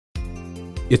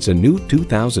It's a new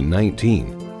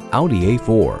 2019 Audi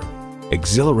A4.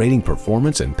 Exhilarating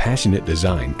performance and passionate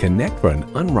design connect for an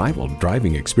unrivaled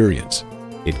driving experience.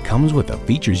 It comes with the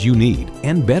features you need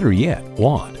and, better yet,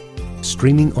 want.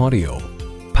 Streaming audio,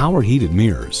 power heated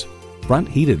mirrors, front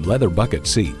heated leather bucket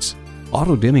seats,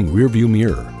 auto dimming rearview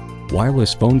mirror,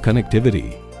 wireless phone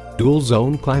connectivity, dual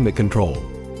zone climate control,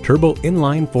 turbo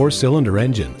inline 4-cylinder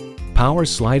engine, power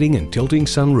sliding and tilting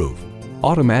sunroof,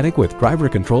 automatic with driver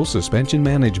control suspension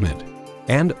management,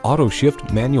 and auto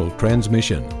shift manual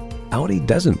transmission. Audi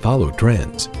doesn't follow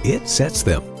trends, it sets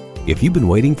them. If you've been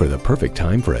waiting for the perfect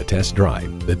time for a test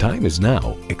drive, the time is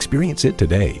now. Experience it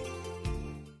today.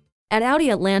 At Audi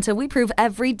Atlanta, we prove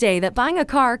every day that buying a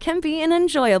car can be an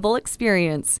enjoyable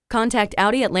experience. Contact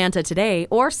Audi Atlanta today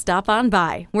or stop on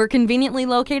by. We're conveniently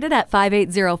located at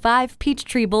 5805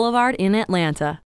 Peachtree Boulevard in Atlanta.